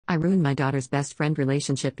I ruined my daughter's best friend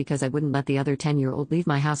relationship because I wouldn't let the other 10-year-old leave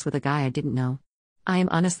my house with a guy I didn't know. I am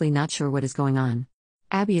honestly not sure what is going on.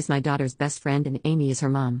 Abby is my daughter's best friend and Amy is her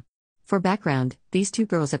mom. For background, these two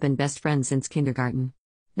girls have been best friends since kindergarten.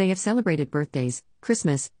 They have celebrated birthdays,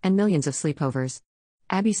 Christmas, and millions of sleepovers.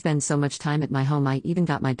 Abby spends so much time at my home I even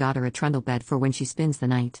got my daughter a trundle bed for when she spends the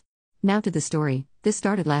night. Now to the story. This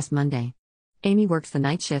started last Monday. Amy works the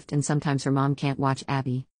night shift and sometimes her mom can't watch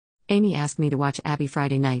Abby. Amy asked me to watch Abby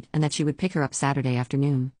Friday night and that she would pick her up Saturday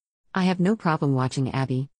afternoon. I have no problem watching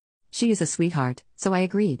Abby. She is a sweetheart, so I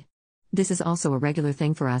agreed. This is also a regular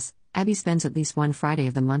thing for us. Abby spends at least one Friday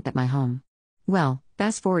of the month at my home. Well,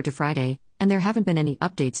 fast forward to Friday, and there haven't been any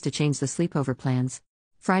updates to change the sleepover plans.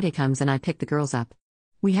 Friday comes and I pick the girls up.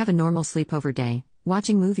 We have a normal sleepover day,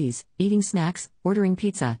 watching movies, eating snacks, ordering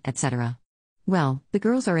pizza, etc. Well, the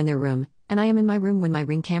girls are in their room, and I am in my room when my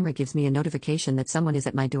Ring camera gives me a notification that someone is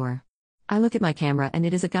at my door. I look at my camera and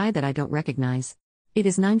it is a guy that I don't recognize. It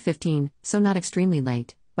is 9:15, so not extremely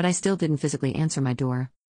late, but I still didn't physically answer my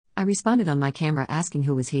door. I responded on my camera asking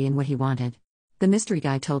who was he and what he wanted. The mystery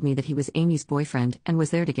guy told me that he was Amy's boyfriend and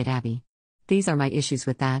was there to get Abby. These are my issues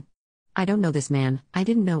with that. I don't know this man. I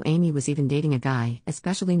didn't know Amy was even dating a guy,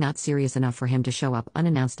 especially not serious enough for him to show up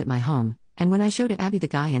unannounced at my home, and when I showed Abby the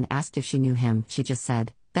guy and asked if she knew him, she just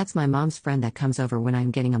said, "That's my mom's friend that comes over when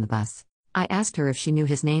I'm getting on the bus." I asked her if she knew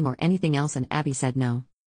his name or anything else and Abby said no.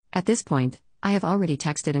 At this point, I have already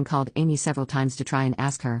texted and called Amy several times to try and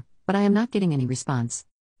ask her, but I am not getting any response.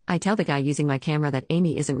 I tell the guy using my camera that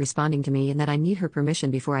Amy isn't responding to me and that I need her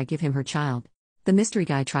permission before I give him her child. The mystery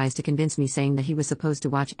guy tries to convince me saying that he was supposed to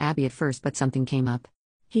watch Abby at first but something came up.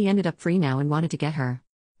 He ended up free now and wanted to get her.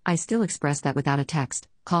 I still expressed that without a text,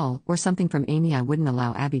 call, or something from Amy I wouldn't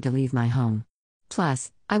allow Abby to leave my home.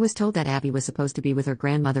 Plus, I was told that Abby was supposed to be with her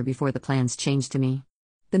grandmother before the plans changed to me.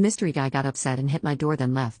 The mystery guy got upset and hit my door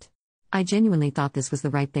then left. I genuinely thought this was the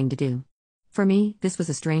right thing to do. For me, this was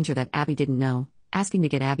a stranger that Abby didn't know, asking to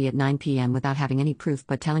get Abby at 9 p.m. without having any proof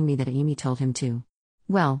but telling me that Amy told him to.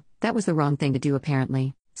 Well, that was the wrong thing to do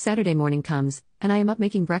apparently. Saturday morning comes, and I am up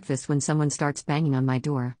making breakfast when someone starts banging on my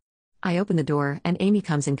door. I open the door and Amy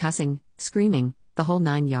comes in cussing, screaming, the whole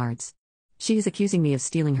 9 yards. She is accusing me of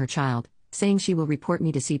stealing her child, saying she will report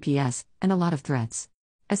me to CPS, and a lot of threats.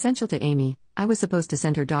 Essential to Amy, I was supposed to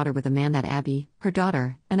send her daughter with a man that Abby, her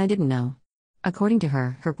daughter, and I didn't know. According to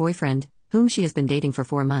her, her boyfriend, whom she has been dating for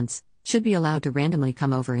 4 months, should be allowed to randomly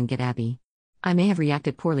come over and get Abby. I may have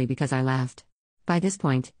reacted poorly because I laughed. By this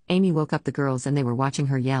point, Amy woke up the girls and they were watching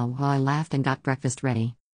her yell while I laughed and got breakfast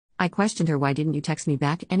ready. I questioned her, "Why didn't you text me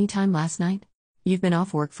back any time last night? You've been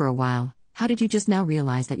off work for a while, how did you just now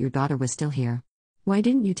realize that your daughter was still here? Why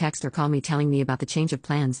didn't you text or call me telling me about the change of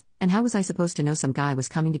plans, and how was I supposed to know some guy was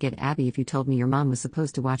coming to get Abby if you told me your mom was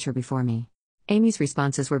supposed to watch her before me?" Amy's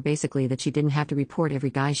responses were basically that she didn't have to report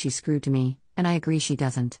every guy she screwed to me, and I agree she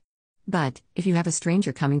doesn't. But, if you have a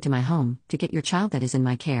stranger coming to my home, to get your child that is in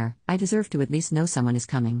my care, I deserve to at least know someone is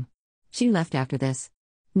coming. She left after this.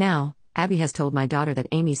 Now, Abby has told my daughter that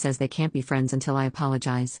Amy says they can't be friends until I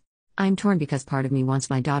apologize. I'm torn because part of me wants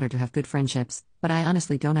my daughter to have good friendships, but I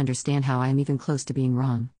honestly don't understand how I am even close to being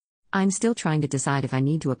wrong. I'm still trying to decide if I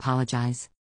need to apologize.